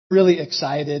Really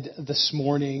excited this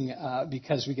morning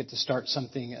because we get to start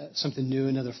something new,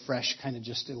 another fresh kind of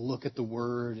just to look at the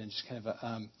Word and just kind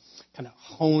of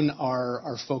hone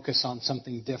our focus on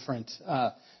something different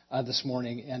this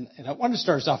morning. And I want to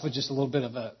start us off with just a little bit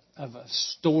of a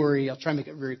story. I'll try and make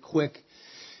it very quick.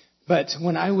 But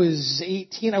when I was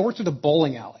 18, I worked at a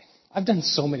bowling alley. I've done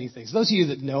so many things. Those of you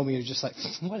that know me are just like,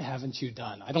 what haven't you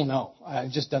done? I don't know.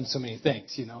 I've just done so many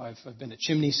things. You know, I've been a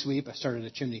chimney sweep. I started a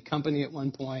chimney company at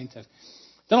one point. I've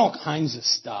done all kinds of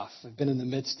stuff. I've been in the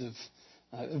midst of,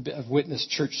 I've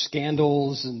witnessed church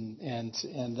scandals and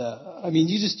I mean,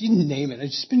 you name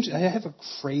it. I have a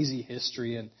crazy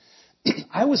history. And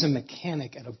I was a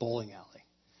mechanic at a bowling alley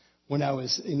when I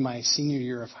was in my senior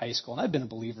year of high school. And I'd been a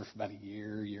believer for about a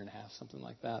year and a half, something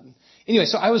like that. And anyway,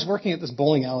 so I was working at this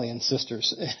bowling alley in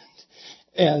Sisters.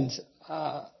 And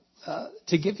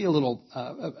to give you a little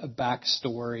a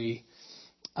backstory,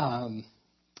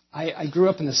 I grew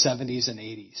up in the 70s and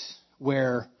 80s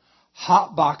where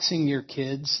hotboxing your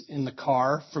kids in the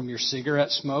car from your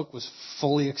cigarette smoke was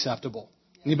fully acceptable.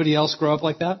 Anybody else grow up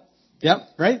like that? Yep,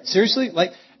 right? Seriously? Like,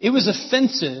 it was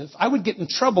offensive. I would get in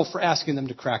trouble for asking them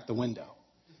to crack the window.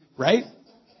 Right?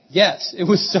 Yes, it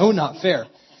was so not fair.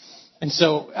 And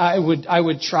so I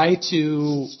would try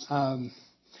to,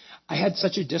 I had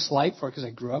such a dislike for it because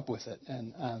I grew up with it.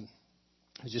 And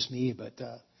it was just me, but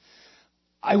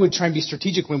I would try and be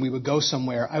strategic when we would go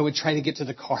somewhere. I would try to get to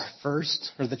the car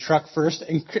first, or the truck first.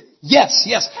 And yes,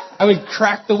 I would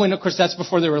crack the window. Of course, that's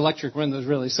before there were electric windows,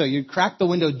 really. So you'd crack the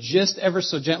window just ever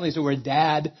so gently to where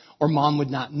Dad or Mom would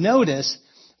not notice.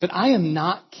 But I am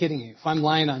not kidding you. If I'm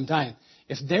lying, I'm dying.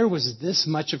 If there was this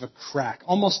much of a crack,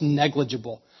 almost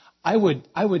negligible, I would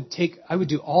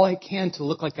do all I can to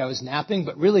look like I was napping,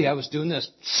 but really I was doing this.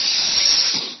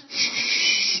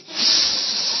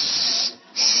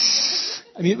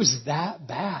 I mean, it was that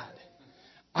bad.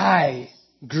 I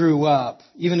grew up,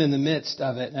 even in the midst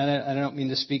of it, and I don't mean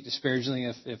to speak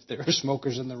disparagingly if there are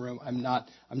smokers in the room. I'm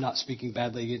not speaking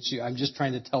badly against you. I'm just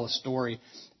trying to tell a story.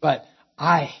 But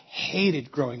I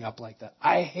hated growing up like that.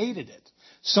 I hated it.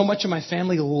 So much of my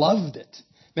family loved it.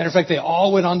 Matter of fact, they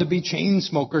all went on to be chain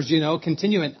smokers,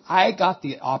 continuing. I got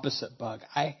the opposite bug.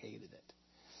 I hated it.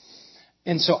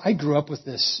 And so I grew up with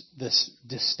this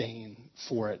disdain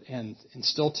for it, and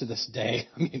still to this day,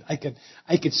 I mean, I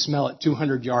could smell it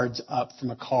 200 yards up from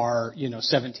a car,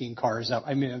 17 cars up.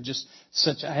 I mean,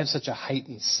 I have such a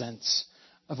heightened sense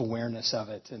of awareness of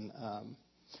it, and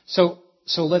so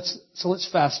let's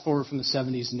fast forward from the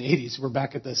 70s and 80s. We're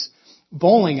back at this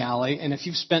bowling alley, and if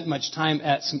you've spent much time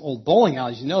at some old bowling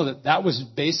alleys, you know that was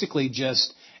basically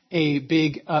just a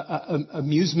big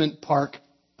amusement park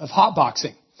of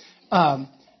hotboxing.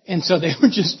 And so they were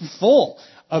just full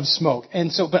of smoke. And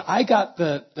so, but I got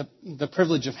the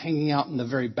privilege of hanging out in the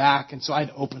very back. And so I'd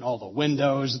open all the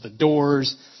windows, the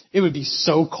doors. It would be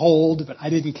so cold, but I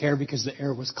didn't care because the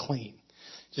air was clean.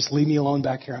 Just leave me alone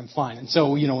back here. I'm fine. And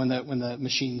so, when the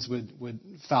machines would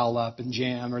foul up and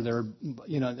jam, or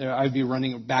I'd be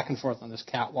running back and forth on this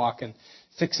catwalk and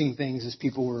fixing things as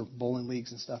people were bowling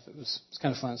leagues and stuff. It was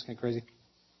kind of fun. It was kind of crazy.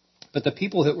 But the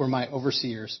people that were my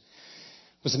overseers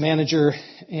was the manager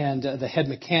and the head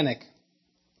mechanic,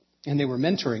 and they were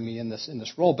mentoring me in this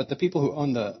role. But the people who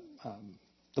owned the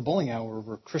bowling alley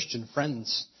were Christian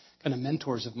friends, kind of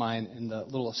mentors of mine in the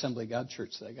little Assembly of God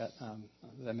church that I got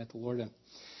that I met the Lord in.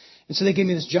 And so they gave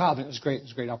me this job, and it was great. It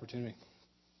was a great opportunity.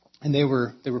 And they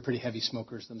were pretty heavy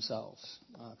smokers themselves,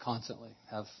 constantly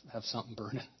have something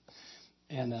burning.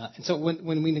 And so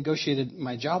when we negotiated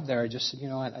my job there, I just said,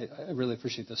 I really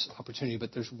appreciate this opportunity,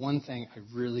 but there's one thing I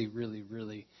really, really,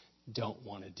 really don't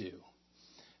want to do.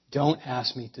 Don't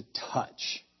ask me to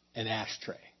touch an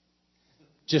ashtray.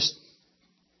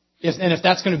 If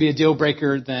that's going to be a deal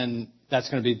breaker, then that's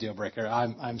going to be a deal breaker.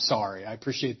 I'm sorry. I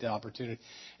appreciate the opportunity.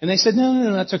 And they said,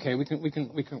 no, that's okay. We can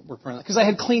work around that. Because I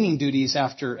had cleaning duties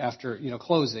after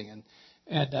closing, and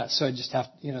so I just have,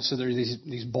 so there are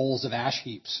these bowls of ash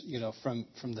heaps, from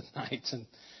the nights,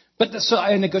 so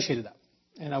I negotiated that,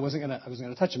 and I wasn't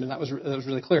gonna touch them, and that was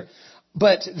really clear.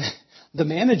 But the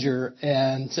manager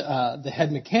and the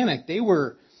head mechanic, they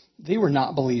were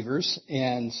not believers,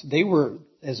 and they were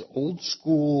as old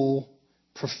school,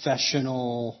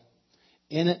 professional,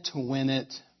 in it to win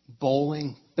it,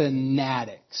 bowling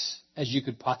fanatics as you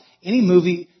could possibly. Any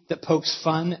movie that pokes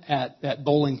fun at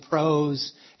bowling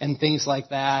pros and things like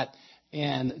that,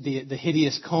 and the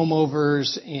hideous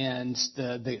comb-overs and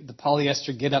the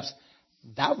polyester get-ups,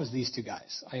 that was these two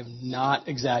guys. I am not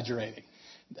exaggerating.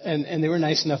 And they were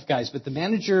nice enough guys, but the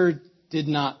manager did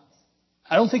not,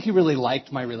 I don't think he really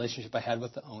liked my relationship I had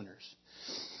with the owners.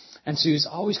 And so he was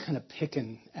always kind of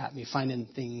picking at me, finding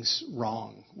things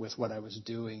wrong with what I was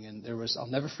doing. And I'll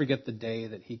never forget the day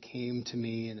that he came to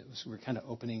me, and we were kind of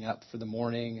opening up for the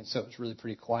morning, and so it was really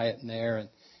pretty quiet in there.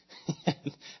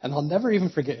 And I'll never even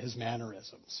forget his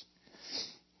mannerisms.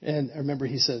 And I remember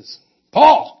he says,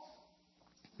 "Paul,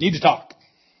 need to talk.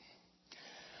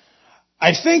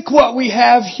 I think what we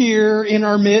have here in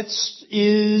our midst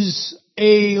is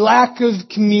a lack of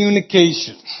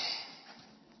communication."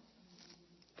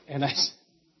 And I said,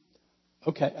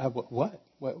 "Okay, what?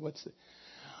 What's it?"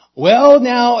 "Well,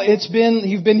 now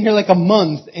you've been here like a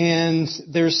month, and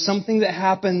there's something that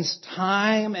happens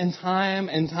time and time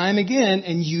and time again,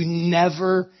 and you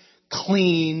never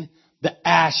clean the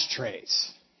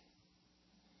ashtrays."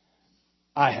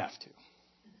 "I have to."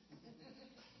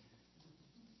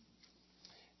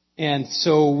 And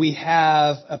so we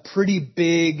have a pretty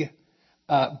big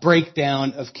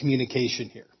breakdown of communication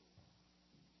here.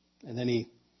 And then he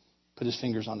put his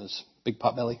fingers on his big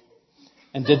pot belly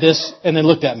and did this and then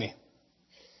looked at me.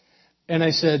 And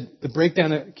I said, "The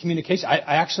breakdown of communication,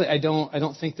 I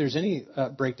don't think there's any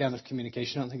breakdown of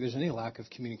communication. I don't think there's any lack of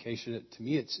communication. To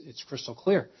me, it's crystal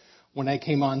clear. When I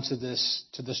came on to this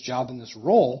job and this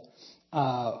role,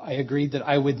 I agreed that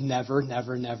I would never,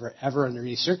 ever under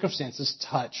any circumstances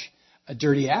touch a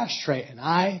dirty ashtray. And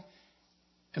I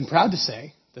am proud to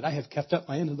say that I have kept up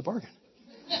my end of the bargain."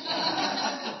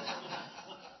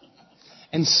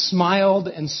 And smiled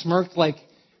and smirked like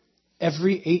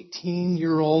every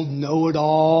 18-year-old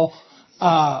know-it-all.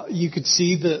 You could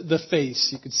see the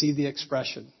face. You could see the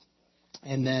expression.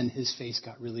 And then his face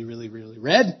got really, really, really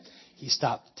red. He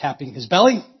stopped tapping his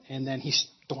belly, and then he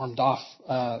stormed off.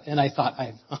 And I thought,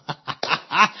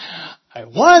 I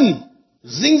won!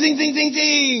 Zing, zing, zing, zing,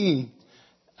 zing!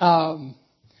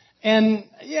 And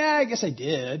yeah, I guess I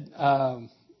did,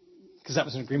 because that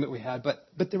was an agreement we had.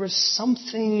 But there was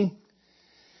something,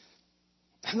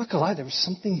 I'm not gonna lie, there was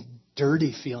something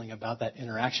dirty feeling about that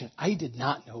interaction. I did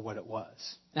not know what it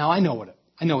was. Now I know what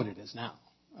it is now.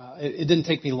 It didn't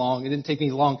take me long. It didn't take me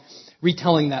long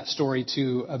retelling that story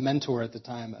to a mentor at the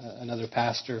time, another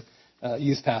pastor,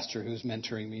 youth pastor who was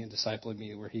mentoring me and discipling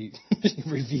me, where he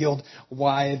revealed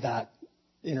why that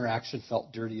interaction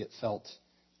felt dirty. It felt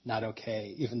not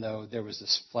okay, even though there was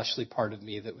this fleshly part of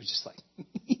me that was just like,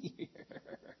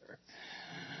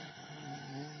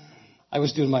 I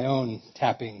was doing my own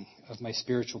tapping of my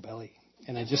spiritual belly.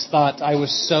 And I just thought I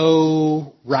was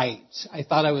so right. I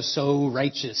thought I was so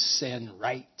righteous and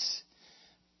right.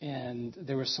 And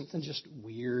there was something just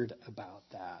weird about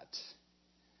that.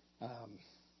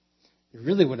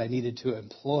 Really what I needed to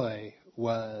employ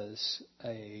was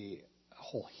a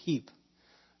whole heap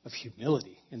of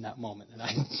humility in that moment. And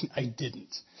I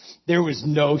didn't. There was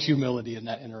no humility in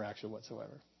that interaction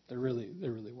whatsoever. There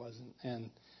really wasn't.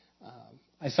 And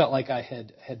I felt like I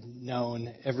had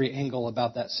known every angle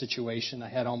about that situation. I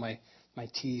had all my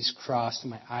T's crossed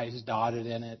and my I's dotted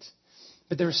in it.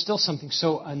 But there was still something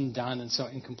so undone and so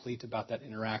incomplete about that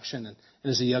interaction. And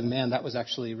as a young man, that was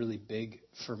actually really big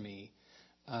for me.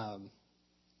 And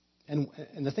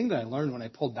the thing that I learned when I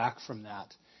pulled back from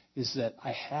that is that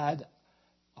I had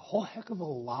a whole heck of a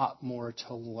lot more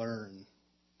to learn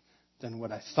than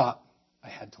what I thought I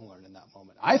had to learn in that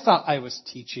moment. I thought I was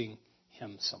teaching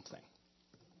him something.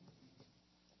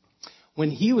 When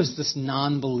he was this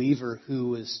non-believer who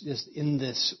was just in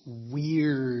this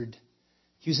weird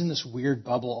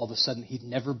bubble all of a sudden he'd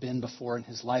never been before in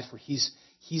his life, where he's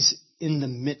in the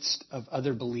midst of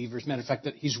other believers. Matter of fact,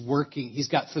 that he's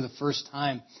got for the first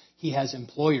time, he has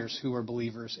employers who are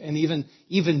believers. And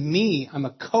even me, I'm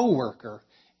a coworker,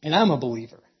 and I'm a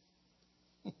believer.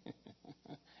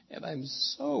 And I'm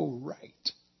so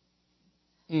right.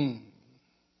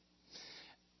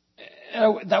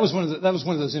 That was one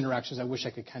of those interactions I wish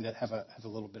I could kind of have a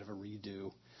little bit of a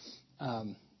redo.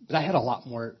 But I had a lot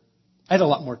more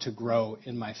to grow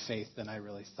in my faith than I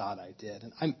really thought I did.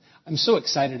 And I'm so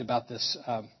excited about this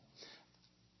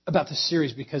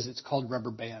series because it's called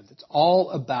Rubber Band. It's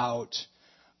all about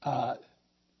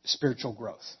spiritual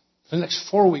growth. For the next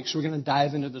 4 weeks, we're going to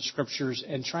dive into the scriptures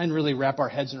and try and really wrap our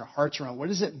heads and our hearts around what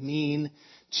does it mean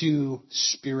to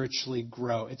spiritually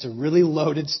grow. It's a really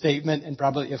loaded statement, and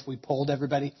probably if we polled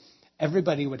everybody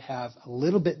would have a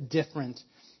little bit different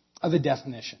of a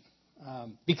definition.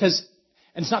 And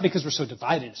it's not because we're so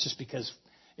divided, it's just because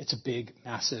it's a big,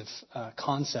 massive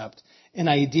concept and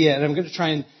idea. And I'm going to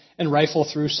try and rifle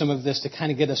through some of this to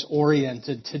kind of get us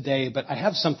oriented today, but I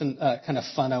have something kind of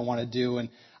fun I want to do. And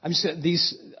I'm just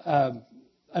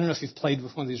I don't know if you've played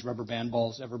with one of these rubber band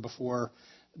balls ever before.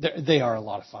 They are a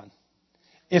lot of fun.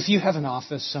 If you have an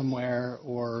office somewhere,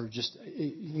 or just,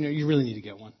 you really need to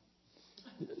get one.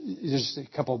 There's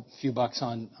few bucks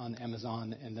on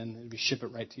Amazon, and then we ship it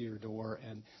right to your door,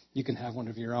 and you can have one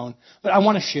of your own. But I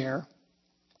want to share,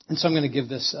 and so I'm going to give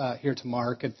this here to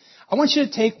Mark. And I want you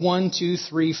to take 1, 2,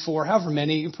 3, 4, however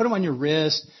many. You put them on your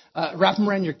wrist, wrap them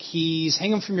around your keys,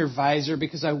 hang them from your visor,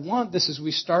 because I want this as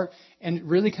we start and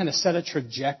really kind of set a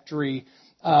trajectory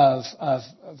of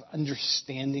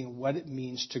understanding what it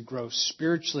means to grow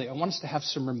spiritually. I want us to have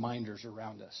some reminders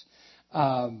around us.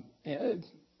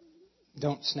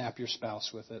 Don't snap your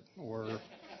spouse with it or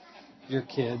your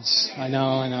kids. I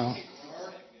know.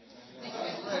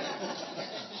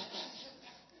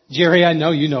 Jerry, I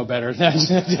know you know better.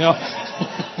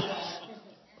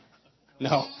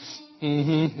 No.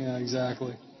 Yeah,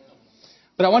 exactly.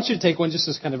 But I want you to take one just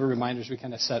as kind of a reminder as we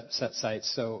kind of set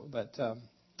sights. But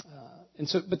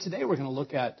today we're going to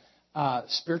look at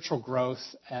spiritual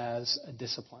growth as a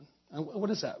discipline. And what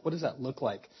does that look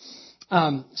like?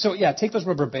 Take those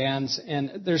rubber bands,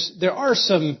 and there are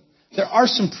some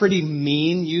pretty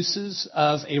mean uses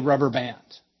of a rubber band.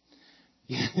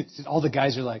 All the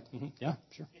guys are like, yeah,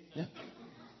 sure,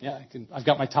 yeah, I've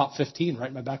got my top 15 right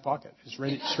in my back pocket, just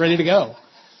ready to go.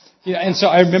 Yeah, and so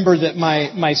I remember that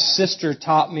my sister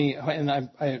taught me, and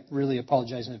I really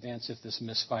apologize in advance if this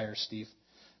misfires, Steve,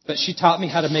 but she taught me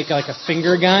how to make like a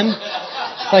finger gun,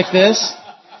 like this,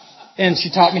 and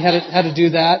she taught me how to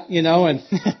do that, and.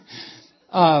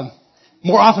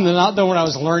 More often than not, though, when I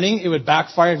was learning, it would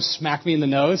backfire and smack me in the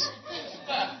nose.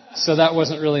 So that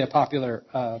wasn't really a popular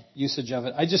usage of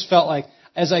it. I just felt like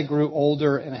as I grew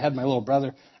older and I had my little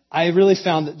brother, I really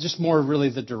found that just more really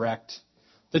the direct,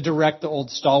 the old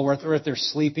stalwart, or if they're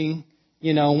sleeping,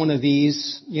 one of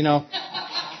these,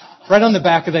 right on the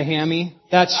back of the hammy.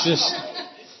 That's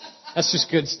just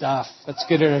good stuff. That's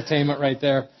good entertainment right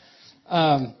there.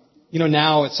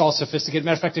 Now it's all sophisticated.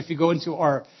 Matter of fact, if you go into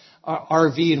our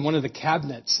RV, in one of the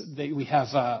cabinets, we have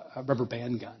rubber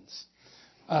band guns.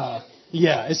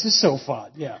 Yeah, it's just so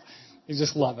fun. Yeah, you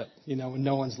just love it. When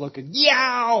no one's looking.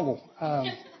 Yow!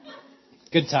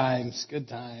 Good times.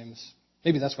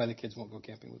 Maybe that's why the kids won't go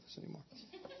camping with us anymore.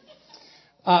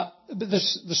 But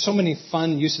there's so many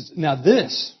fun uses. Now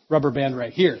this rubber band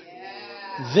right here.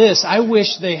 This, I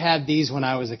wish they had these when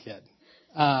I was a kid.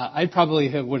 I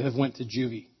probably would have went to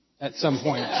juvie at some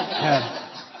point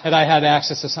had I had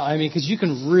access to something. Because you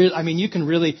can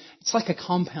really, it's like a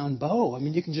compound bow.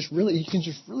 You can just really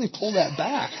pull that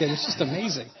back, and it's just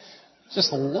amazing.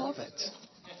 Just love it.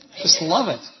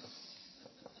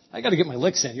 I got to get my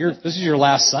licks in. This is your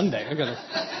last Sunday.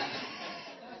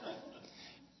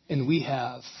 And we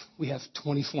have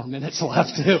 24 minutes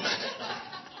left too.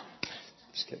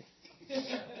 Just kidding.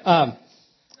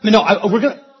 We're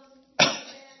gonna.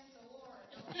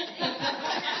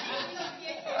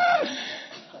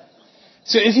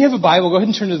 So if you have a Bible, go ahead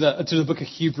and turn to the book of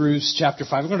Hebrews, chapter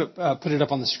 5. I'm going to put it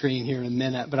up on the screen here in a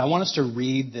minute, but I want us to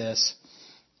read this.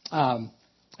 But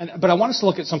I want us to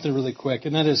look at something really quick,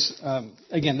 and that is,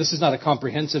 again, this is not a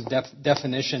comprehensive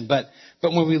definition, but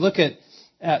when we look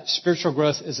at spiritual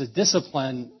growth as a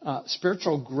discipline,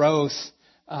 spiritual growth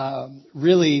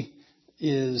really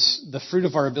is the fruit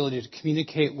of our ability to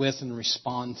communicate with and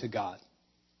respond to God.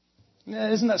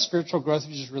 Isn't that spiritual growth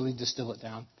if you just really distill it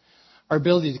down? Our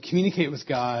ability to communicate with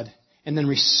God and then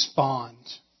respond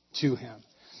to Him.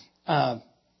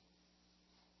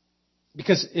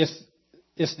 Because if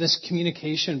this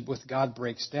communication with God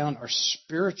breaks down, our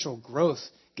spiritual growth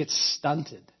gets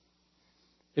stunted.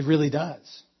 It really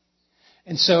does.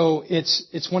 And so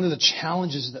it's one of the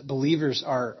challenges that believers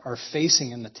are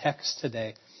facing in the text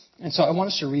today. And so I want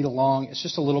us to read along. It's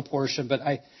just a little portion, but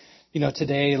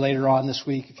today, later on this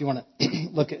week, if you want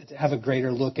to have a greater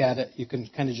look at it, you can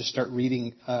kind of just start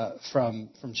reading from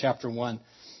chapter 1,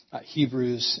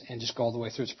 Hebrews, and just go all the way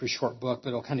through. It's a pretty short book, but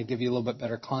it'll kind of give you a little bit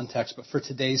better context. But for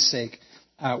today's sake,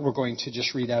 we're going to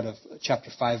just read out of chapter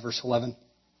 5, verse 11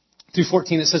 through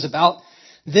 14. It says, "About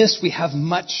this we have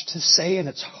much to say, and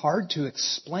it's hard to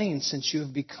explain since you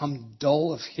have become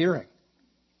dull of hearing.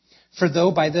 For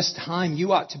though by this time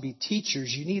you ought to be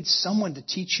teachers, you need someone to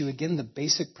teach you again the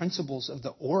basic principles of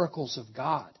the oracles of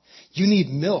God. You need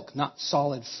milk, not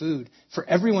solid food. For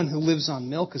everyone who lives on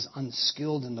milk is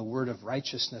unskilled in the word of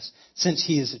righteousness, since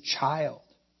he is a child.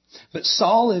 But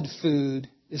solid food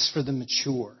is for the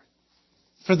mature,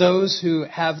 for those who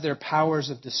have their powers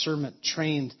of discernment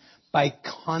trained by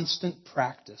constant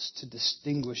practice to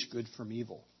distinguish good from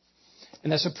evil."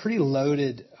 And that's a pretty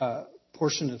loaded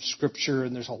portion of Scripture,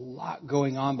 and there's a lot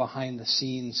going on behind the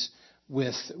scenes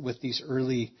with these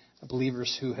early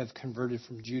believers who have converted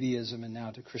from Judaism and now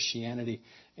to Christianity.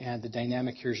 And the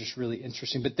dynamic here is just really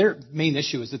interesting. But their main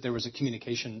issue is that there was a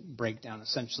communication breakdown,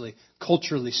 essentially,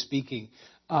 culturally speaking.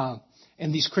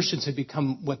 And these Christians had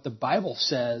become what the Bible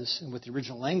says, and what the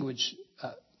original language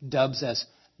dubs as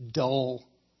dull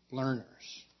learners.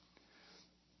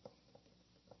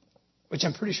 Which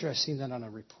I'm pretty sure I've seen that on a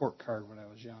report card when I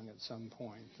was young at some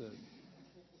point. That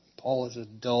Paul is a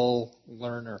dull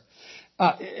learner.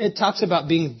 It talks about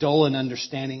being dull in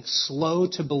understanding, slow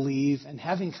to believe, and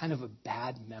having kind of a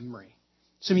bad memory.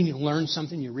 So I mean, you learn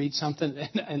something, you read something,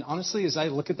 and honestly, as I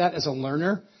look at that as a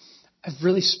learner, I've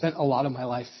really spent a lot of my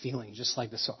life feeling just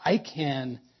like this. So I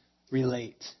can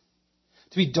relate.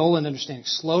 To be dull in understanding,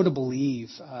 slow to believe,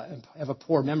 and have a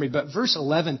poor memory. But verse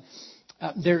 11,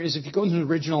 there is, if you go into the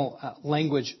original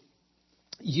language,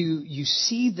 you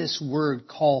see this word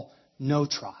called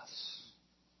notros.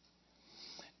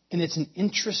 And it's an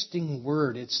interesting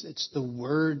word. It's the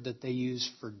word that they use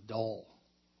for dull.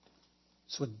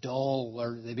 So a dull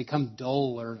learner. They become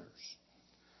dull learners.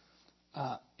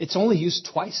 It's only used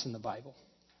twice in the Bible.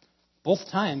 Both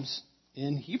times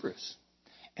in Hebrews.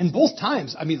 And both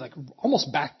times, I mean, like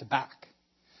almost back to back.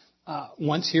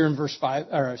 Once here in verse 5,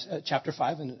 or chapter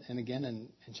 5, and again in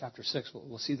chapter 6.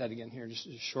 We'll see that again here just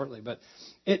shortly. But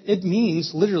it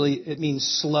means, literally, it means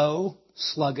slow,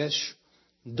 sluggish,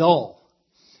 dull.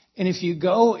 And if you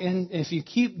go and if you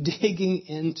keep digging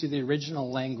into the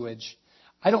original language,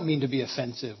 I don't mean to be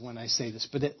offensive when I say this,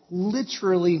 but it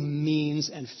literally means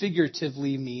and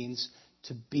figuratively means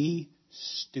to be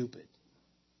stupid.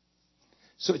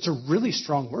 So it's a really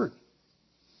strong word.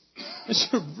 It's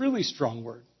a really strong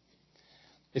word.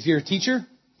 If you're a teacher,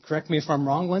 correct me if I'm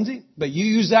wrong, Lindsay, but you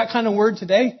use that kind of word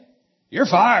today, you're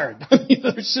fired. I mean,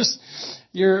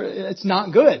 it's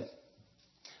not good.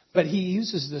 But he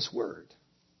uses this word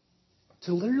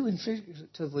to literally and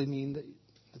figuratively mean that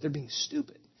they're being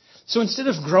stupid. So instead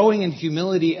of growing in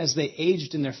humility as they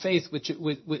aged in their faith, which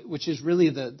is really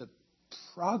the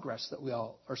progress that we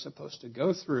all are supposed to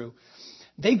go through,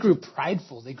 they grew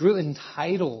prideful. They grew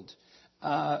entitled.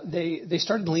 They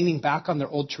started leaning back on their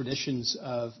old traditions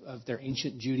of their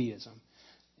ancient Judaism.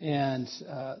 And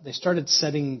they started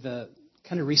resetting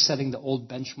the old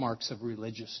benchmarks of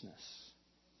religiousness.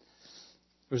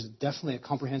 There was definitely a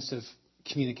comprehensive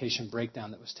communication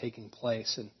breakdown that was taking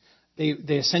place. And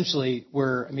they essentially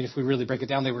were, I mean, if we really break it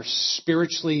down, they were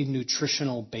spiritually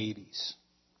nutritional babies.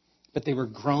 But they were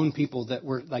grown people that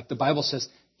were, like the Bible says,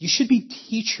 you should be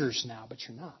teachers now, but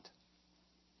you're not.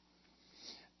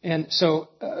 And so,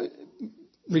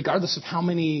 regardless of how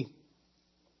many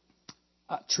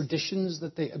traditions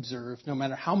that they observed, no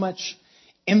matter how much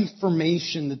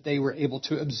information that they were able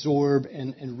to absorb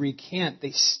and recant,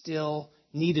 they still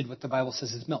needed what the Bible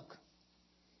says is milk.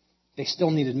 They still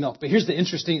needed milk. But here's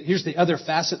the other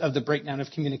facet of the breakdown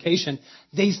of communication.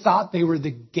 They thought they were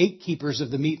the gatekeepers of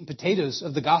the meat and potatoes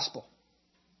of the gospel,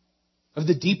 of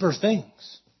the deeper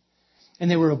things. And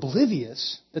they were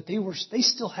oblivious that they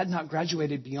still had not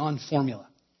graduated beyond formula.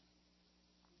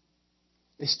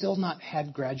 They still not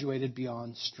had graduated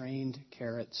beyond strained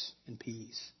carrots and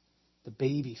peas, the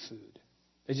baby food.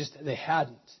 They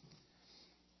hadn't.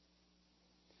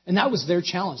 And that was their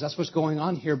challenge. That's what's going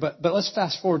on here. But let's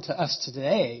fast forward to us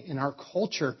today in our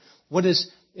culture.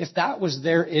 If that was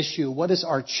their issue, what is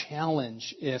our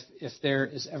challenge if there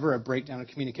is ever a breakdown of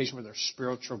communication with our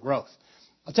spiritual growth?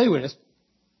 I'll tell you what it is.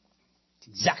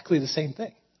 It's exactly the same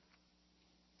thing.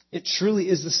 It truly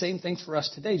is the same thing for us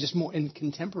today, just more in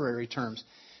contemporary terms.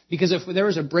 Because if there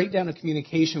was a breakdown of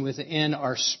communication within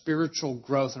our spiritual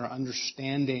growth and our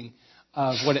understanding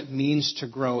of what it means to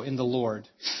grow in the Lord,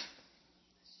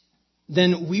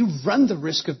 then we run the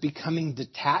risk of becoming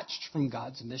detached from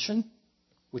God's mission,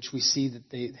 which we see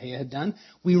that they had done.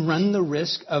 We run the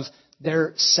risk of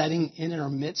there setting in our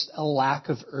midst a lack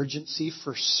of urgency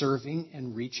for serving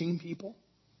and reaching people.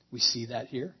 We see that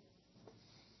here.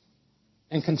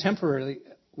 And contemporarily,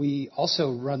 we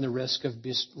also run the risk of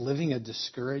just living a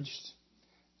discouraged,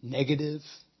 negative,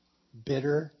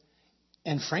 bitter,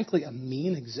 and frankly, a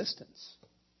mean existence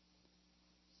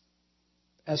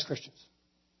as Christians.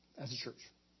 As a church,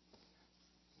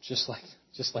 just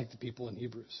like the people in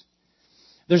Hebrews.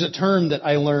 There's a term that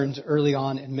I learned early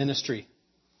on in ministry,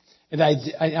 and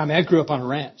I grew up on a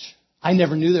ranch. I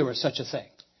never knew there was such a thing.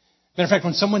 Matter of fact,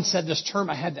 when someone said this term,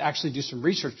 I had to actually do some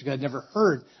research because I'd never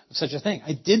heard of such a thing.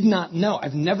 I did not know.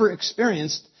 I've never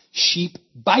experienced sheep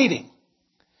biting.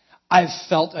 I've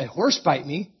felt a horse bite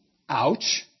me.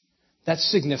 Ouch. That's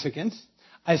significant.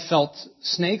 I felt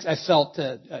snakes. I felt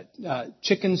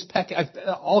chickens pecking.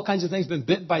 All kinds of things. Been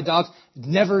bitten by dogs.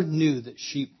 Never knew that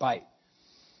sheep bite.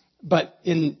 But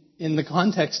in the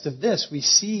context of this, we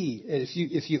see,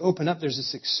 if you open up, there's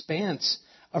this expanse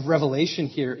of revelation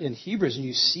here in Hebrews, and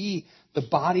you see the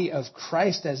body of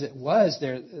Christ as it was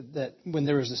there, that when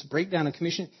there was this breakdown in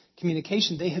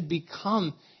communication, they had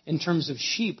become, in terms of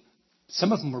sheep,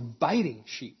 some of them were biting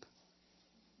sheep.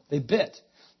 They bit.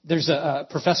 There's a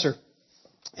professor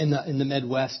in the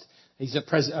Midwest. He's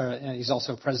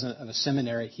also president of a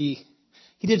seminary. He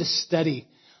did a study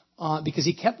because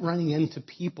he kept running into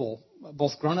people,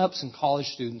 both grown-ups and college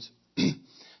students,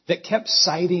 that kept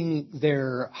citing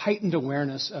their heightened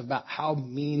awareness about how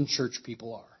mean church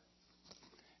people are.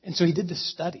 And so he did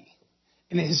this study.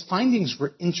 And his findings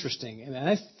were interesting, and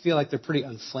I feel like they're pretty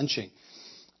unflinching.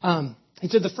 He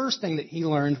said the first thing that he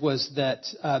learned was that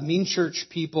mean church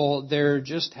people, they're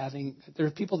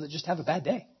people that just have a bad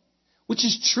day. Which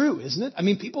is true, isn't it? I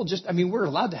mean, we're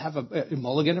allowed to have a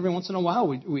mulligan every once in a while.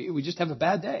 We just have a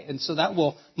bad day. And so that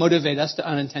will motivate us to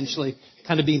unintentionally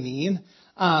kind of be mean.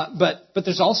 But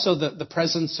there's also the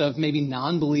presence of maybe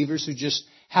non-believers who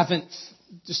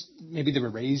maybe they were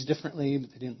raised differently,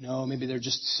 but they didn't know. Maybe they're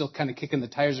just still kind of kicking the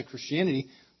tires of Christianity,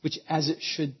 which as it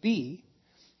should be.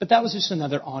 But that was just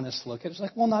another honest look. It was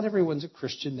like, well, not everyone's a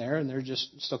Christian there, and they're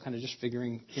just still kind of just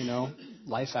figuring,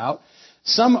 life out.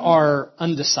 Some are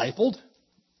undiscipled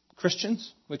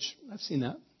Christians, which I've seen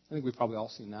that. I think we've probably all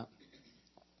seen that.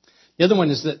 The other one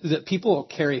is that people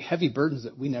carry heavy burdens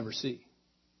that we never see.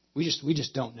 We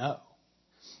just don't know.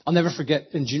 I'll never forget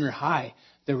in junior high,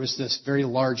 there was this very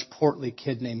large, portly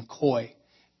kid named Coy,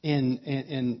 and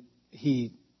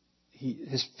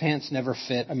his pants never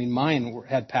fit. I mean, mine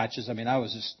had patches. I mean, I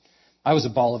was a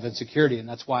ball of insecurity, and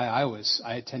that's why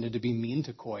I tended to be mean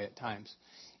to Coy at times.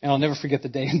 And I'll never forget the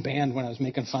day in band when I was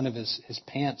making fun of his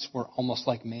pants were almost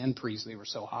like man prees. They were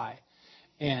so high,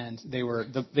 and they were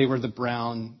the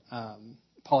brown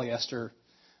polyester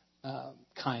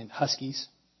kind Huskies.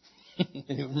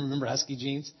 Anyone remember Husky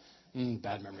jeans?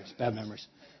 Bad memories.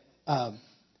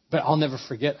 But I'll never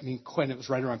forget. I mean, Coy, and it was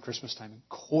right around Christmas time. And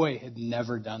Coy had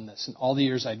never done this. In all the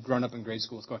years I'd grown up in grade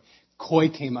school with Coy, Coy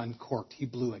came uncorked. He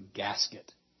blew a gasket.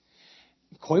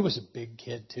 Coy was a big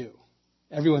kid too.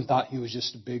 Everyone thought he was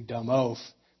just a big dumb oaf.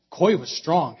 Coy was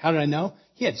strong. How did I know?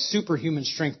 He had superhuman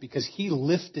strength because he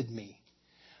lifted me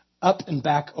up and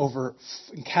back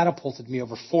and catapulted me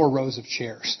over 4 rows of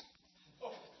chairs.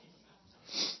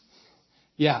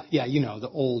 Yeah, the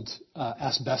old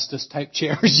asbestos type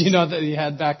chairs, that he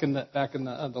had back in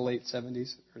the late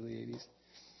 70s, early 80s.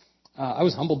 I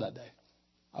was humbled that day.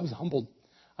 I was humbled.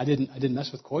 I didn't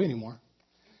mess with Coy anymore.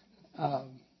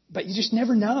 But you just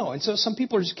never know. And so some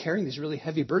people are just carrying these really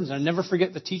heavy burdens. And I'll never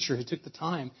forget the teacher who took the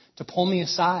time to pull me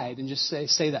aside and just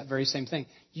say that very same thing.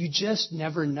 You just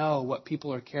never know what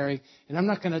people are carrying. And I'm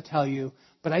not going to tell you,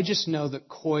 but I just know that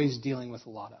Coy's dealing with a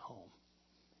lot at home.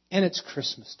 And it's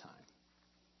Christmas time.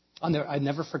 I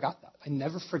never forgot that. I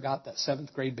never forgot that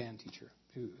 7th grade band teacher.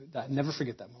 I never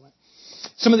forget that moment.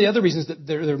 Some of the other reasons that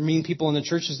they're mean people in the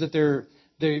church is that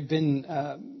they've been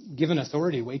given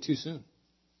authority way too soon.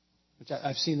 Which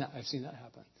I've seen that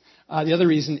happen. The other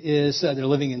reason is they're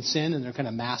living in sin and they're kind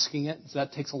of masking it. So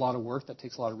that takes a lot of work. That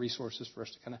takes a lot of resources for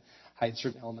us to kind of hide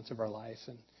certain elements of our life.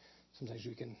 And sometimes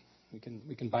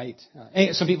we can bite.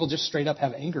 Some people just straight up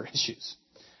have anger issues.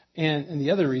 And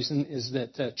the other reason is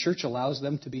that church allows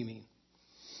them to be mean,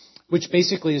 which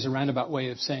basically is a roundabout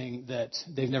way of saying that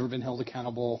they've never been held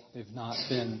accountable. They've not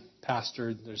been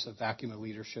pastored. There's a vacuum of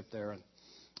leadership there. And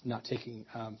not taking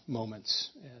moments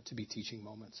to be teaching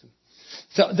moments. And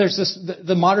so there's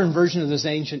the modern version of this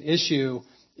ancient issue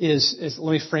is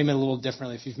let me frame it a little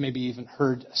differently. If you've maybe even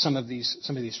heard some of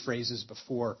these phrases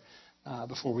before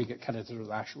we get kind of to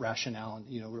the rationale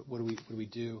and what do we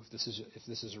do if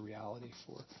this is a reality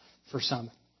for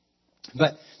some.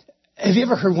 But have you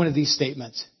ever heard one of these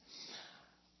statements?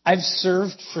 I've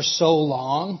served for so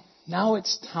long. Now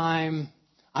it's time.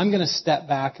 I'm going to step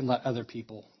back and let other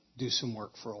people do some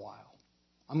work for a while.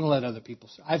 I'm going to let other people.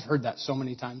 I've heard that so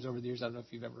many times over the years. I don't know if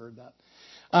you've ever heard that.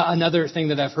 Another thing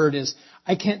that I've heard is,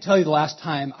 I can't tell you the last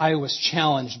time I was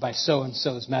challenged by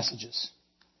so-and-so's messages.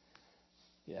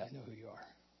 Yeah, I know who you are.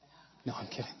 No, I'm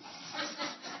kidding.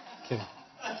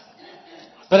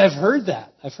 But I've heard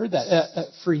that.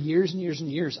 For years and years and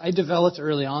years. I developed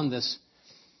early on this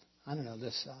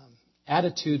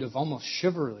attitude of almost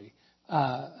chivalry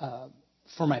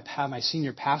for my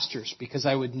senior pastors, because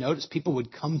I would notice people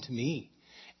would come to me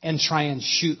and try and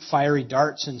shoot fiery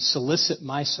darts and solicit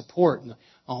my support. And,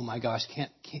 oh my gosh,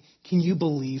 can you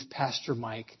believe Pastor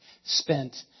Mike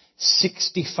spent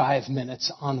 65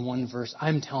 minutes on one verse?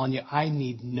 I'm telling you, I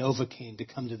need Novocaine to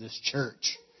come to this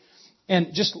church.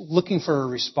 And just looking for a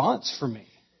response from me.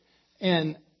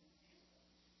 And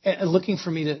and looking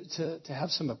for me to have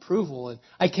some approval. And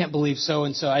I can't believe so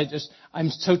and so. I'm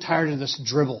so tired of this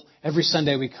dribble. Every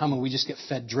Sunday we come and we just get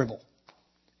fed dribble.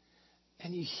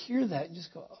 And you hear that and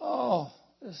just go, oh,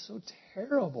 this is so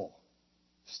terrible.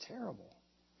 It's terrible.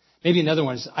 Maybe another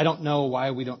one is, I don't know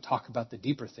why we don't talk about the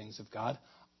deeper things of God.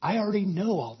 I already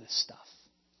know all this stuff.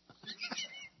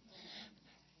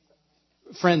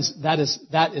 Friends, that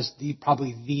is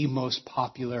probably the most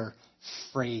popular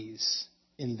phrase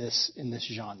in this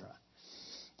genre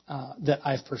that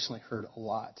I've personally heard a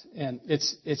lot. And it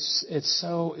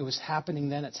was happening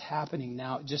then, it's happening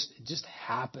now. It just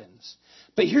happens.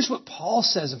 But here's what Paul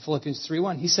says in Philippians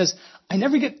 3:1. He says, I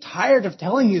never get tired of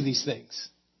telling you these things.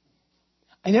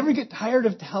 I never get tired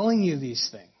of telling you these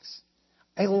things.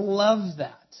 I love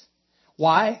that.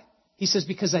 Why? He says,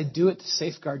 because I do it to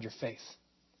safeguard your faith.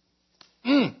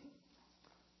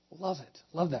 Love it.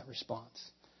 Love that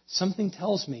response. Something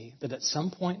tells me that at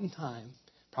some point in time,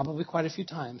 probably quite a few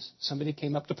times, somebody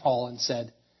came up to Paul and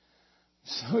said,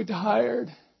 I'm so tired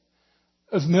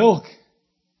of milk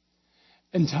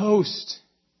and toast.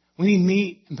 We need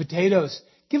meat and potatoes.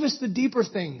 Give us the deeper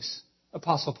things,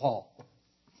 Apostle Paul.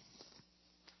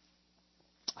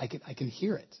 I can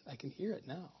hear it. I can hear it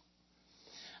now.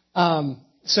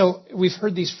 So we've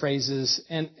heard these phrases,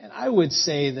 and I would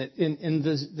say that in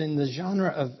the genre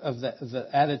of the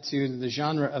attitude, the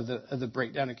genre of the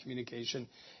breakdown of communication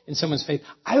in someone's faith,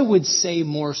 I would say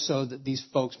more so that these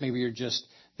folks maybe are just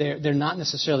they're not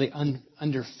necessarily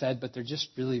underfed, but they're just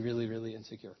really, really, really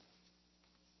insecure.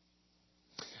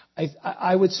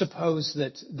 I would suppose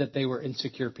that they were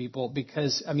insecure people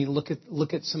because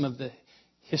look at some of the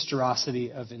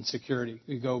historicity of insecurity.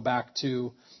 We go back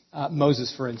to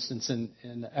Moses, for instance,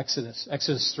 in Exodus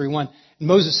 3:1. And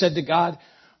Moses said to God,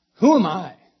 who am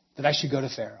I that I should go to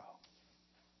Pharaoh?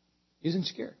 He's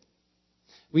insecure.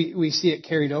 We see it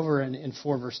carried over in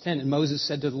 4 verse 10. And Moses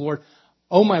said to the Lord,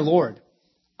 oh my Lord,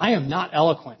 I am not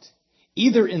eloquent,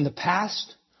 either in the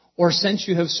past or since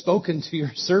you have spoken to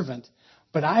your servant,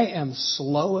 but I am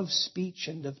slow of speech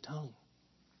and of tongue.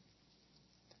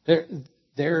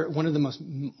 They're one of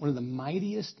the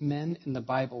mightiest men in the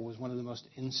Bible was one of the most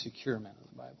insecure men in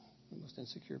the Bible, the most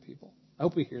insecure people. I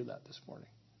hope we hear that this morning.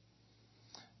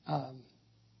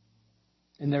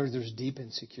 And there's deep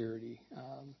insecurity,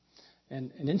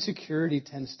 and insecurity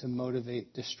tends to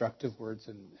motivate destructive words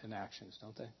and actions,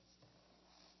 don't they?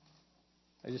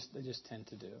 They just tend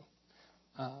to do.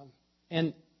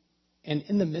 And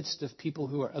in the midst of people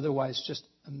who are otherwise just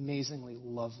amazingly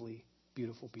lovely,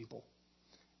 beautiful people.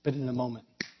 But in a moment,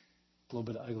 a little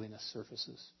bit of ugliness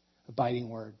surfaces. A biting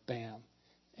word, bam.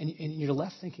 And you're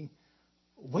left thinking,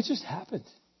 what just happened?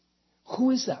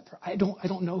 Who is that? I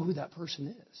don't know who that person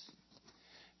is.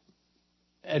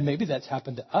 And maybe that's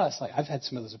happened to us. Like I've had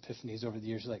some of those epiphanies over the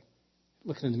years, like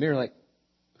looking in the mirror, like,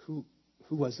 who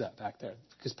was that back there?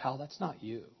 Because pal, that's not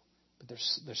you. But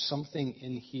there's something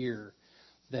in here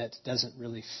that doesn't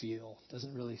really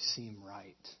seem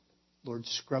right. Lord,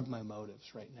 scrub my motives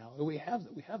right now. We have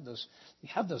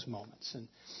those moments. And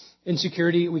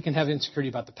insecurity, we can have insecurity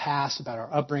about the past, about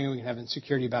our upbringing. We can have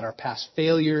insecurity about our past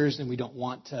failures, and we don't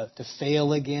want to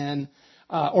fail again,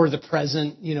 or the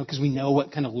present, because we know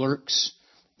what kind of lurks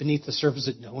beneath the surface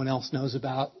that no one else knows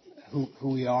about who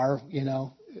we are.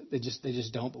 They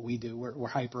just don't, but we do. We're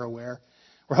hyper aware.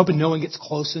 We're hoping no one gets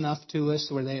close enough to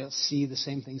us where they'll see the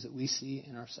same things that we see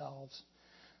in ourselves.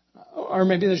 Or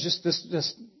maybe there's just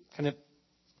this kind of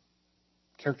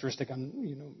characteristic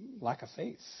on, lack of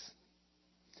faith.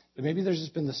 But maybe there's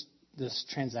just been this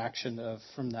transaction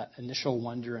from that initial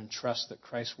wonder and trust that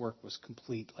Christ's work was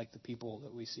complete, like the people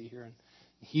that we see here in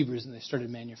Hebrews, and they started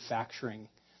manufacturing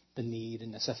the need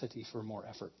and necessity for more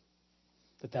effort.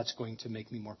 That's going to make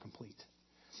me more complete.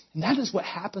 And that is what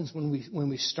happens when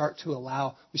we start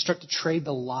to trade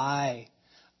the lie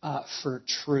for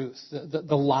truth.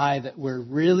 The lie that we're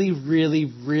really, really,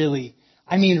 really,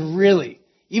 really,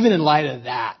 even in light of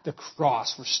that, the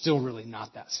cross, we're still really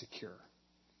not that secure.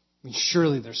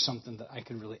 Surely there's something that I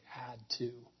could really add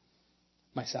to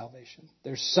my salvation.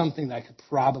 There's something that I could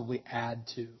probably add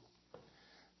to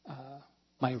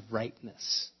my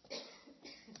rightness.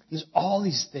 And there's all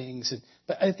these things.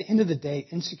 But at the end of the day,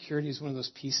 insecurity is one of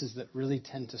those pieces that really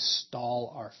tend to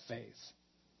stall our faith.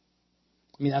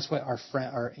 That's what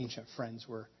our ancient friends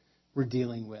were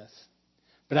dealing with.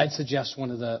 But I'd suggest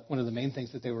one of the main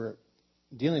things that they were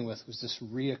dealing with was this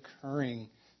reoccurring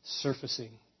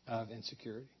surfacing of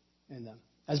insecurity in them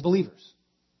as believers.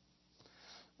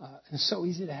 And it's so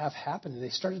easy to have happen. They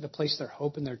started to place their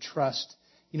hope and their trust,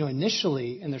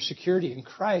 initially in their security in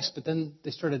Christ, but then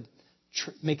they started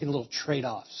making little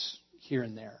trade-offs here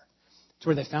and there, to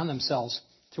where they found themselves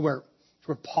to where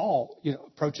Paul,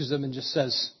 approaches them and just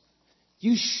says,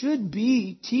 you should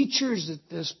be teachers at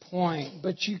this point,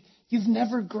 but you've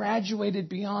never graduated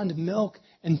beyond milk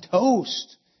and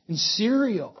toast and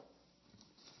cereal.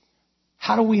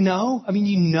 How do we know? I mean,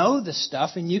 you know the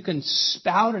stuff and you can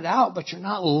spout it out, but you're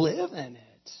not living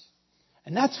it.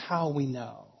 And that's how we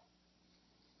know.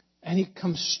 And he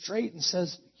comes straight and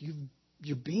says,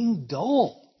 you're being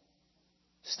dull.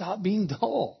 Stop being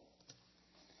dull.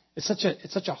 It's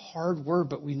such a hard word,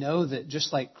 but we know that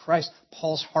just like Christ,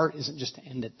 Paul's heart isn't just to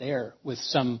end it there with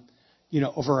some,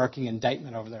 overarching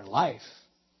indictment over their life.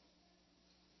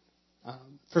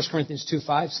 1 Corinthians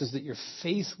 2:5 says that your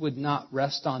faith would not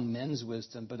rest on men's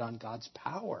wisdom, but on God's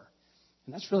power.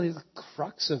 And that's really the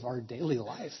crux of our daily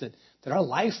life, that our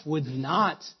life would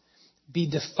not be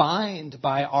defined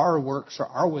by our works or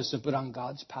our wisdom, but on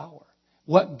God's power.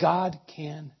 What God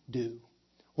can do.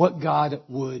 What God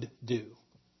would do.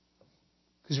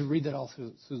 Because we read that all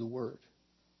through the Word.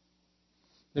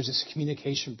 There's this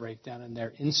communication breakdown, and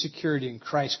their insecurity in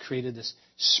Christ created this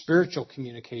spiritual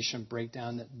communication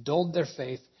breakdown that dulled their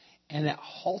faith and it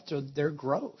halted their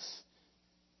growth.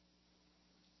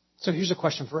 So here's a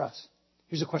question for us.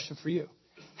 Here's a question for you.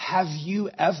 Have you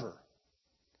ever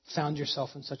found yourself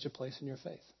in such a place in your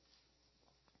faith?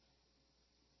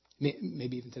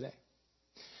 Maybe even today.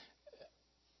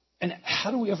 And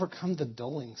how do we overcome the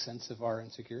dulling sense of our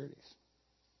insecurities?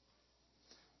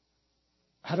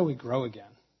 How do we grow again?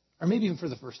 Or maybe even for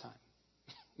the first time.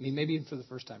 Maybe even for the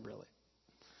first time, really.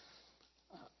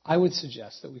 I would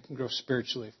suggest that we can grow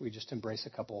spiritually if we just embrace a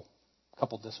couple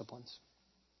disciplines.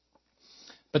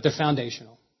 But they're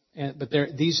foundational. I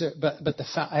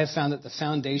have found that the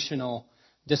foundational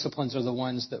disciplines are the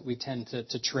ones that we tend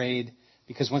to trade,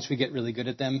 because once we get really good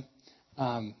at them,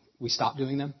 we stop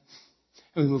doing them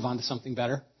and we move on to something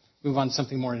better. We move on to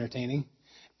something more entertaining,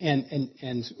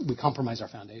 and we compromise our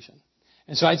foundation.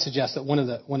 And so I'd suggest that one of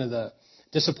the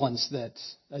disciplines that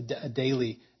a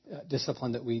daily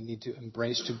discipline that we need to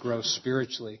embrace to grow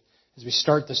spiritually as we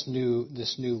start this new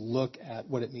look at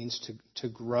what it means to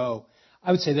grow.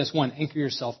 I would say this: one, anchor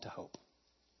yourself to hope.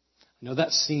 I know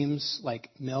that seems like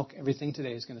milk. Everything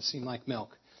today is going to seem like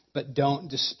milk. But don't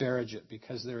disparage it,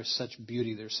 because there is such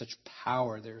beauty, there's such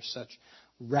power, there's such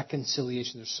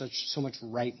reconciliation, there's so much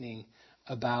rightening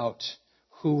about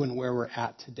who and where we're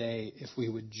at today if we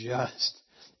would just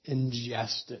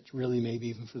ingest it, really maybe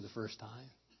even for the first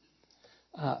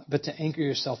time. But to anchor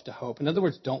yourself to hope. In other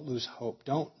words, don't lose hope.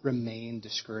 Don't remain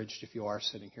discouraged if you are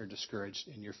sitting here discouraged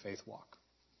in your faith walk.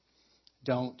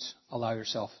 Don't allow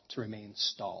yourself to remain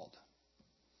stalled.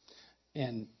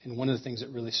 And one of the things that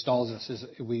really stalls us is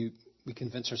we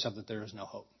convince ourselves that there is no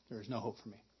hope. There is no hope for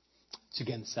me.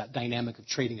 It's that dynamic of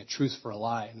trading a truth for a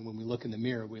lie. And when we look in the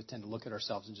mirror, we tend to look at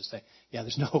ourselves and just say, yeah,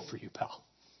 there's no hope for you, pal.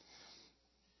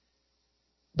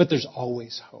 But there's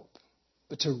always hope.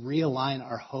 But to realign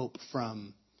our hope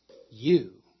from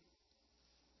you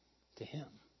to Him.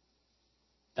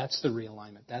 That's the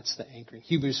realignment. That's the anchoring.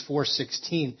 Hebrews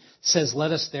 4:16 says,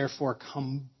 let us therefore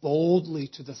come boldly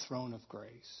to the throne of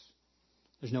grace.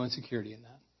 There's no insecurity in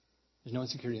that. There's no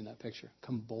insecurity in that picture.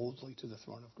 Come boldly to the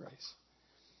throne of grace.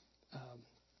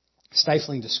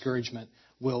 Stifling discouragement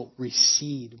will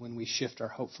recede when we shift our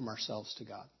hope from ourselves to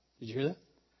God. Did you hear that?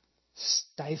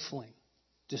 Stifling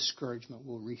discouragement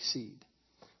will recede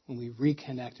when we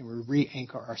reconnect and we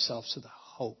re-anchor ourselves to the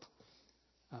hope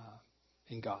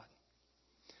in God.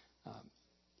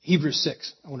 Hebrews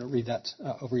 6, I want to read that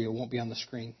over you. It won't be on the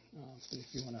screen. But if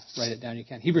you want to write it down, you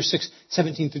can. Hebrews 6,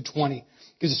 17 through 20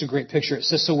 gives us a great picture. It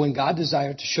says, so when God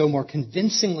desired to show more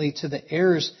convincingly to the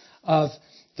heirs of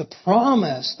the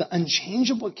promise, the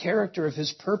unchangeable character of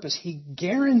His purpose, He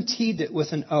guaranteed it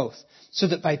with an oath, so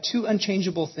that by two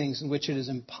unchangeable things in which it is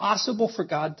impossible for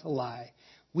God to lie,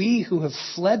 we who have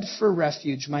fled for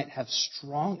refuge might have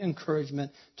strong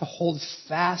encouragement to hold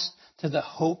fast to the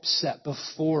hope set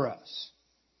before us.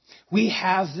 We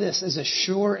have this as a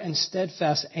sure and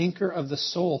steadfast anchor of the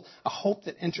soul, a hope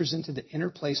that enters into the inner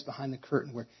place behind the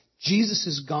curtain where Jesus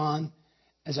is gone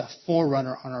as a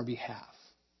forerunner on our behalf.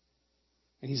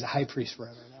 And He's a high priest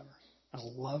forever and ever. I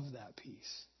love that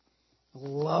piece. I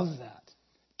love that.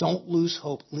 Don't lose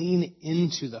hope. Lean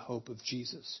into the hope of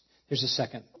Jesus. Here's a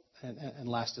second and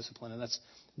last discipline, and that's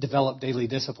develop daily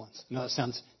disciplines. I know that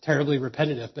sounds terribly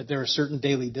repetitive, but there are certain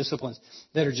daily disciplines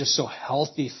that are just so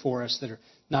healthy for us, that are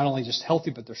not only just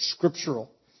healthy, but they're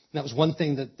scriptural. And that was one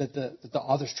thing that the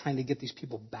author's trying to get these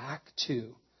people back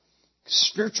to.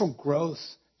 Spiritual growth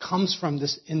comes from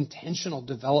this intentional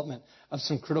development of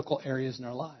some critical areas in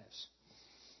our lives.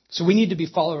 So we need to be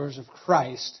followers of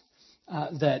Christ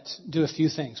that do a few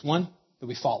things. One, that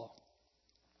we follow.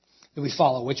 that we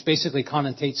follow, which basically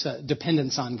connotates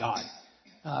dependence on God.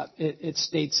 It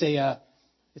states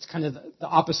it's kind of the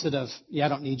opposite of, I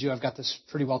don't need you, I've got this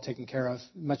pretty well taken care of,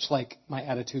 much like my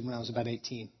attitude when I was about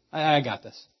 18. I got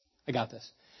this.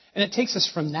 And it takes us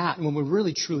from that, and when we're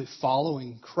really truly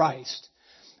following Christ,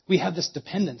 we have this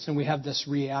dependence and we have this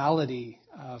reality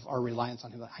of our reliance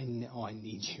on Him. I know I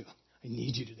need you. I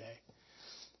need you today.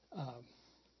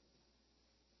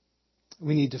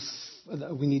 We need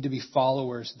to be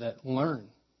followers that learn,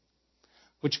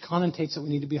 which connotates that we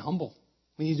need to be humble.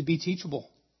 We need to be teachable.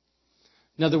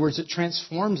 In other words, it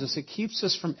transforms us. It keeps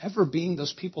us from ever being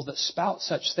those people that spout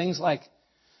such things like,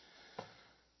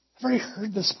 I've already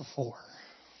heard this before.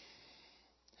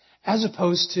 As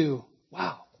opposed to,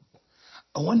 wow,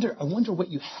 I wonder what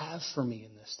you have for me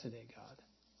in this today,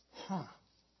 God.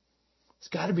 There's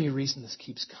got to be a reason this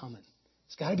keeps coming.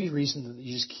 There's got to be a reason that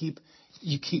you just keep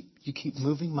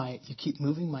moving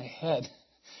my head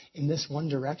in this one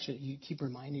direction. You keep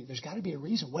reminding me, there's got to be a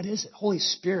reason. What is it? Holy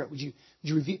Spirit, would you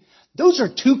reveal? Those are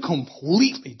two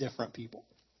completely different people.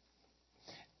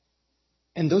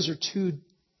 And those are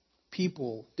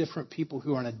different people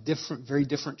who are on a very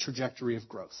different trajectory of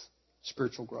growth,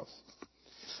 spiritual growth.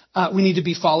 We need to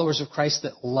be followers of Christ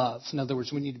that love. In other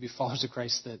words, we need to be followers of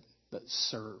Christ that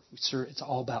serve. It's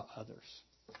all about others.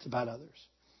 It's about others.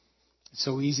 It's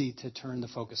so easy to turn the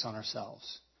focus on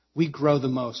ourselves. We grow the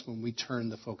most when we turn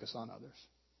the focus on others.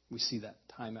 We see that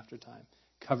time after time,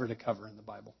 cover to cover in the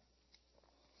Bible.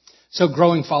 So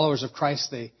growing followers of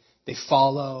Christ, they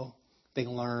follow, they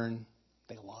learn,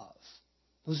 they love.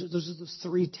 Those are those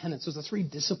three tenets. Those are three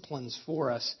disciplines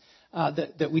for us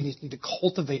that we need to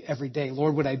cultivate every day.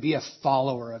 Lord, would I be a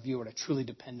follower of you? Would I truly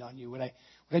depend on you? Would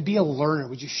I be a learner?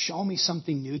 Would you show me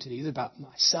something new today, either about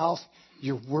myself,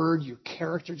 your word, your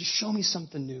character? Just show me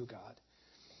something new, God.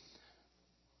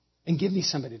 And give me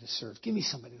somebody to serve. Give me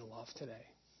somebody to love today.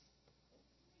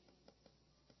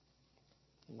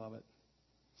 Love it.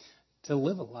 To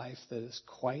live a life that is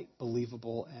quite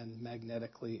believable and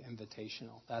magnetically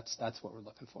invitational. That's what we're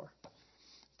looking for.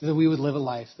 That we would live a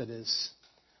life that is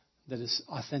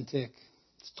authentic,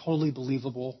 it's totally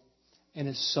believable, and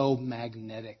is so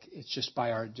magnetic. It's just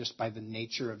by the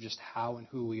nature of just how and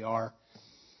who we are.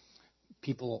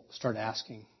 People start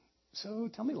asking, so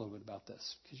tell me a little bit about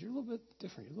this, because you're a little bit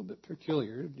different. You're a little bit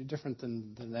peculiar. You're different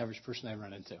than the average person I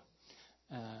run into.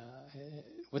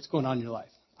 What's going on in your life?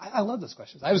 I love those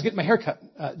questions. I was getting my hair cut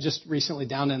just recently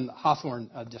down in the Hawthorne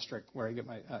district, where I get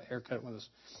my hair cut at one of those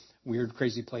weird,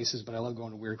 crazy places. But I love going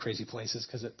to weird, crazy places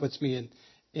because it puts me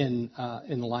in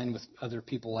line with other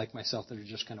people like myself that are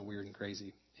just kind of weird and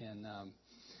crazy.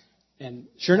 And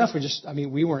sure enough,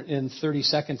 we weren't in 30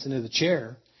 seconds into the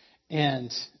chair,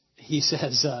 and he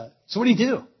says, so what do you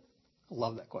do? I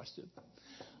love that question.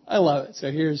 I love it.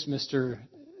 So here's Mr.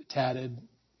 Tatted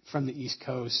from the East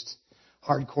Coast,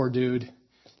 hardcore dude,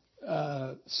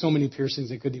 so many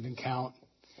piercings I couldn't even count.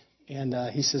 And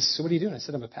he says, so what do you do? And I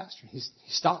said, I'm a pastor. He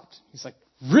stopped. He's like,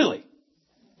 really?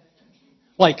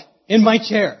 Like, in my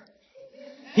chair.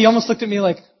 He almost looked at me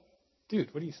like,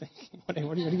 dude, what do you think? What are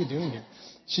you doing here?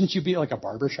 Shouldn't you be at like a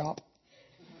barber shop?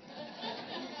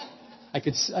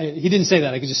 He didn't say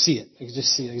that. I could just see it. I could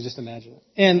just imagine it.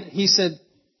 And he said,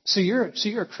 so you're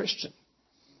a Christian?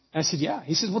 And I said, yeah.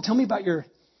 He said, well, tell me about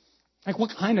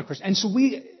what kind of Christian? And so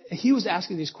he was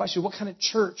asking these questions, what kind of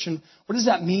church and what does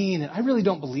that mean? And I really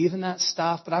don't believe in that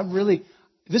stuff, but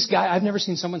this guy, I've never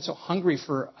seen someone so hungry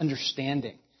for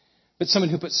understanding, but someone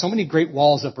who put so many great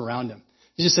walls up around him.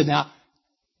 He just said, now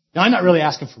I'm not really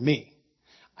asking for me.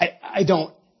 I'm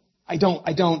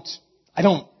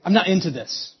not into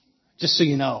this. Just so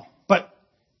you know.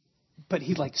 But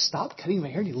he stopped cutting my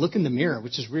hair and he'd look in the mirror,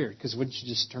 which is weird because wouldn't you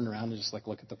just turn around and just look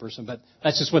at the person? But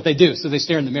that's just what they do. So they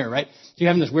stare in the mirror, right? So you're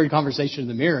having this weird conversation in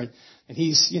the mirror and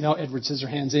he's, Edward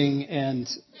Scissorhandsing, and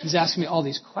he's asking me all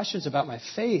these questions about my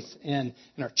faith and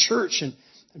our church and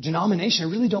denomination. I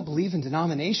really don't believe in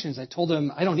denominations. I told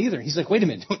him I don't either. He's like, wait a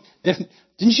minute. Didn't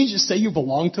you just say you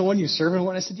belong to one? You serve in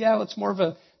one? I said, yeah, well, it's more of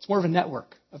a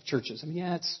network of churches.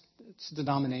 It's a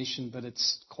denomination, but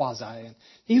it's quasi. And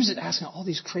he was asking all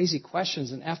these crazy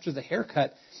questions. And after the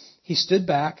haircut, he stood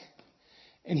back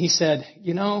and he said,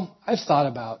 I've thought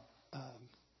about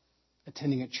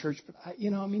attending a church, but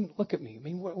look at me.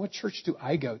 What church do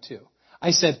I go to?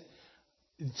 I said,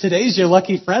 today's your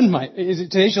lucky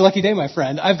day, my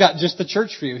friend. I've got just the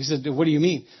church for you. He said, what do you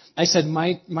mean? I said,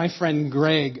 my friend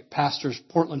Greg pastors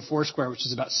Portland Foursquare, which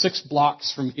is about 6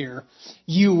 blocks from here.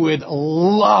 You would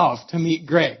love to meet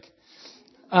Greg.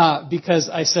 because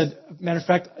I said, matter of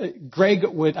fact,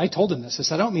 I told him this. I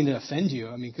said, I don't mean to offend you.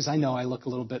 I mean, because I know I look a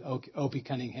little bit Opie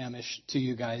Cunningham-ish to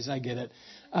you guys. I get it.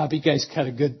 But you guys got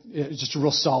just a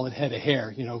real solid head of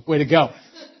hair. Way to go.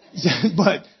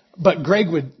 But Greg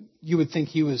you would think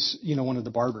he was, one of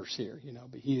the barbers here,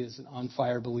 but he is an on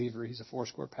fire believer. He's a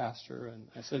Foursquare pastor.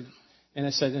 And I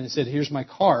said, here's my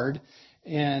card.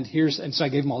 And so I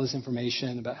gave him all this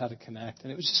information about how to connect.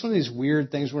 And it was just one of these weird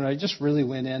things where I just really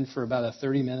went in for about a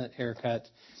 30-minute haircut.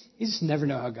 You just never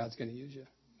know how God's going to use you.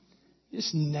 You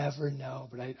just never know.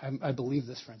 But I believe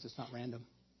this, friends. It's not random.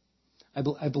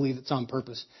 I believe it's on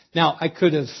purpose. Now, I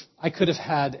could have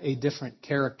had a different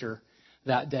character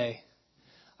that day.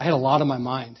 I had a lot on my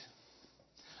mind.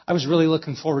 I was really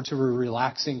looking forward to a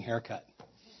relaxing haircut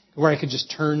where I could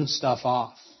just turn stuff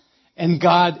off. And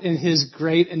God, in His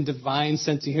great and divine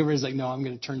sense of humor, is like, no, I'm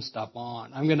going to turn stuff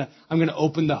on. I'm going to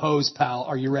open the hose, pal.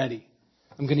 Are you ready?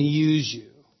 I'm going to use you.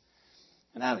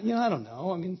 And I don't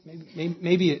know. I mean,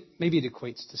 maybe it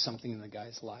equates to something in the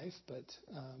guy's life, but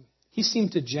he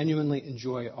seemed to genuinely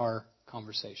enjoy our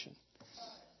conversation.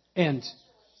 And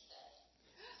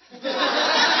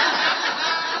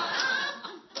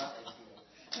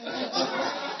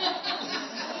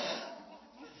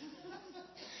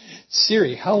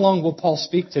Siri, how long will Paul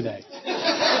speak today?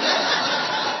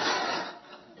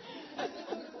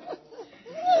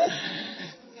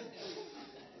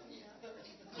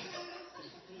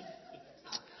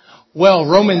 Well,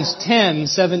 Romans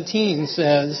 10:17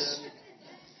 says,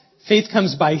 faith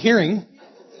comes by hearing,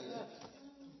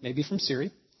 maybe from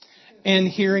Siri, and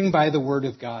hearing by the Word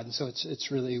of God. And so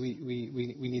it's really,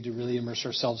 we need to really immerse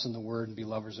ourselves in the Word and be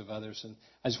lovers of others. And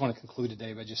I just want to conclude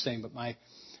today by just saying, but my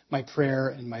prayer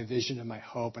and my vision and my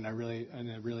hope, and I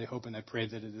really hope and I pray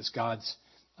that it is God's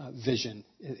vision,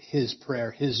 His prayer,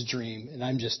 His dream, and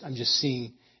I'm just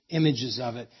seeing images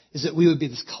of it, is that we would be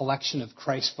this collection of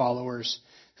Christ followers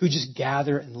who just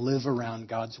gather and live around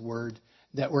God's Word,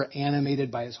 that we're animated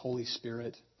by His Holy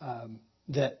Spirit,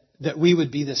 that we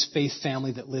would be this faith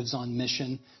family that lives on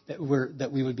mission, that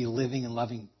we would be living and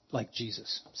loving like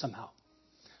Jesus somehow,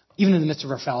 even in the midst of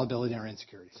our fallibility and our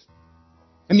insecurities.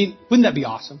 I mean, wouldn't that be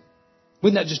awesome?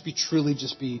 Wouldn't that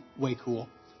just be way cool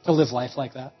to live life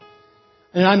like that?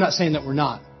 And I'm not saying that we're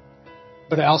not,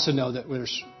 but I also know that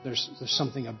there's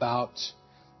something about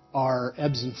our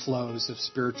ebbs and flows of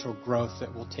spiritual growth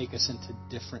that will take us into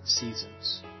different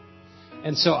seasons.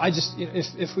 And so I just,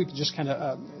 if we could just kind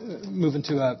of move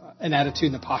into an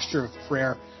attitude and a posture of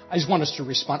prayer, I just want us to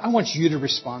respond. I want you to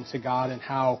respond to God and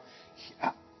how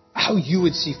you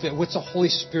would see fit. What's the Holy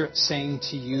Spirit saying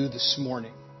to you this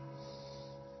morning?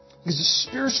 Because the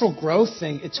spiritual growth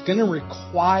thing, it's going to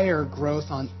require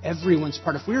growth on everyone's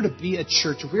part. If we were to be a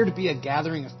church, if we were to be a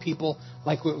gathering of people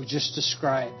like what we just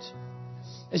described,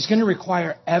 it's going to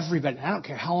require everybody. I don't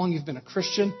care how long you've been a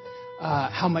Christian,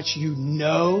 how much you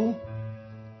know.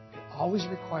 It always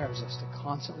requires us to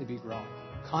constantly be growing.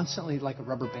 Constantly, like a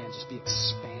rubber band, just be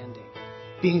expanding.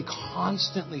 Being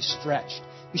constantly stretched.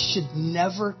 We should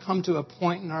never come to a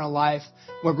point in our life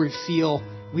where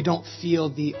we don't feel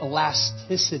the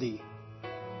elasticity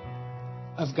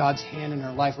of God's hand in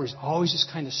our life, where He's always just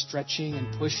kind of stretching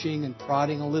and pushing and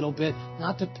prodding a little bit,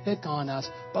 not to pick on us,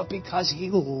 but because He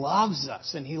loves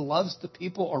us and He loves the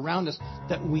people around us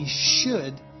that we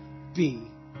should be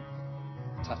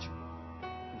touching.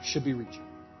 We should be reaching.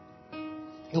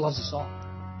 He loves us all.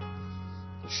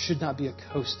 There should not be a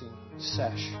coasting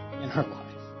sesh in our life.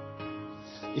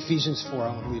 Ephesians 4, I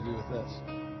want to leave you with this.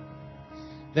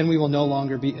 Then we will no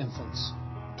longer be infants,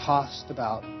 tossed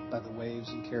about by the waves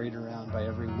and carried around by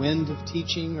every wind of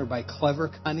teaching or by clever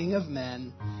cunning of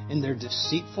men in their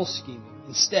deceitful scheming.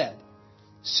 Instead,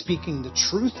 speaking the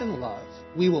truth in love,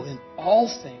 we will in all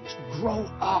things grow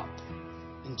up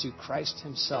into Christ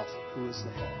Himself, who is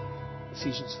the head.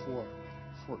 Ephesians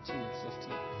 4:14 and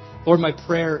 15. Lord, my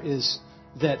prayer is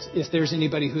that if there's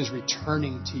anybody who's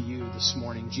returning to you this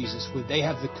morning, Jesus, would they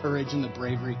have the courage and the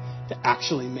bravery to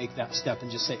actually make that step and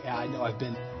just say, yeah, I know I've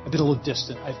been a little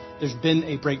distant. There's been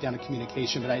a breakdown of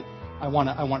communication, but I want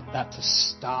that to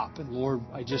stop. And Lord,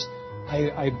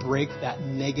 I break that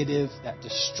negative, that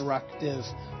destructive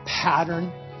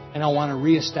pattern, and I want to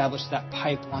reestablish that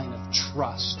pipeline of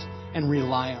trust and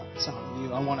reliance on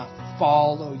you. I want to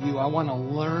follow you. I want to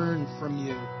learn from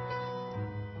you.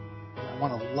 I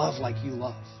want to love like you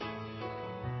love.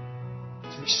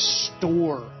 To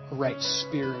restore a right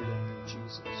spirit in me,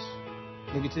 Jesus.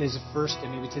 Maybe today's the first day.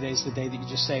 Maybe today's the day that you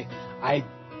just say, I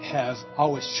have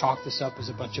always chalked this up as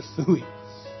a bunch of phooey.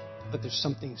 But there's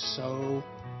something so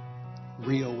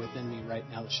real within me right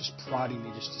now that's just prodding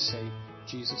me just to say,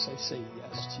 Jesus, I say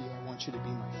yes to you. I want you to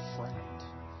be my friend.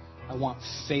 I want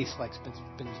faith like it's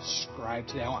been described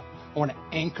today. I want to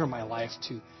anchor my life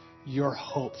to your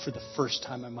hope for the first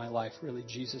time in my life. Really,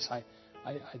 Jesus, I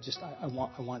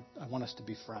want us to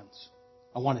be friends.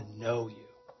 I want to know you.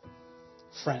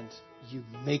 Friend, you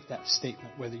make that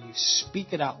statement, whether you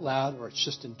speak it out loud or it's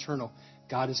just internal,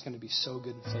 God is going to be so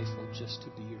good and faithful just to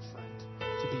be your friend,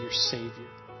 to be your Savior.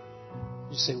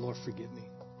 You say, Lord, forgive me.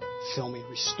 Fill me,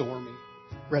 restore me,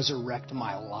 resurrect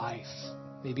my life.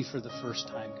 Maybe for the first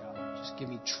time, God. Just give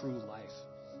me true life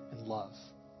and love.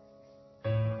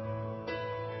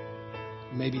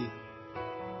 Maybe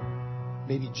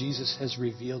Jesus has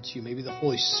revealed to you. Maybe the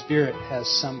Holy Spirit has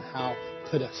somehow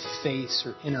put a face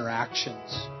or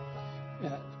interactions,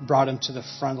 brought him to the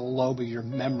frontal lobe of your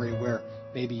memory where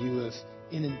maybe you have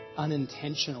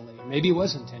unintentionally, maybe it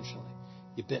was intentionally,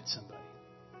 you bit somebody.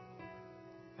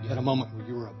 You had a moment where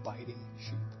you were a biting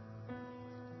sheep.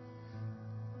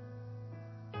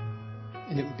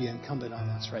 And it would be incumbent on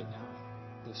us right now,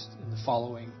 just in the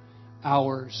following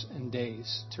hours and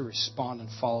days, to respond and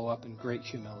follow up in great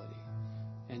humility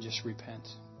and just repent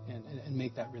and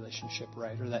make that relationship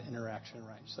right or that interaction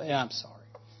right. Say, yeah, I'm sorry.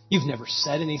 You've never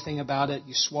said anything about it.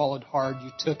 You swallowed hard.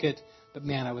 You took it. But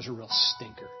man, I was a real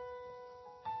stinker.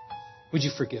 Would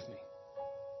you forgive me?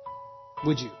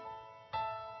 Would you?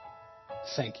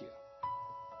 Thank you.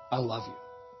 I love you.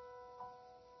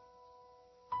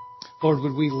 Lord,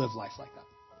 would we live life like that?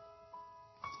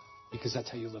 Because that's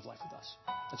how you live life with us.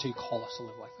 That's how you call us to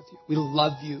live life with you. We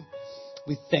love you.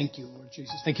 We thank you, Lord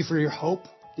Jesus. Thank you for your hope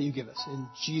that you give us. In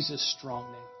Jesus'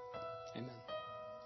 strong name, amen.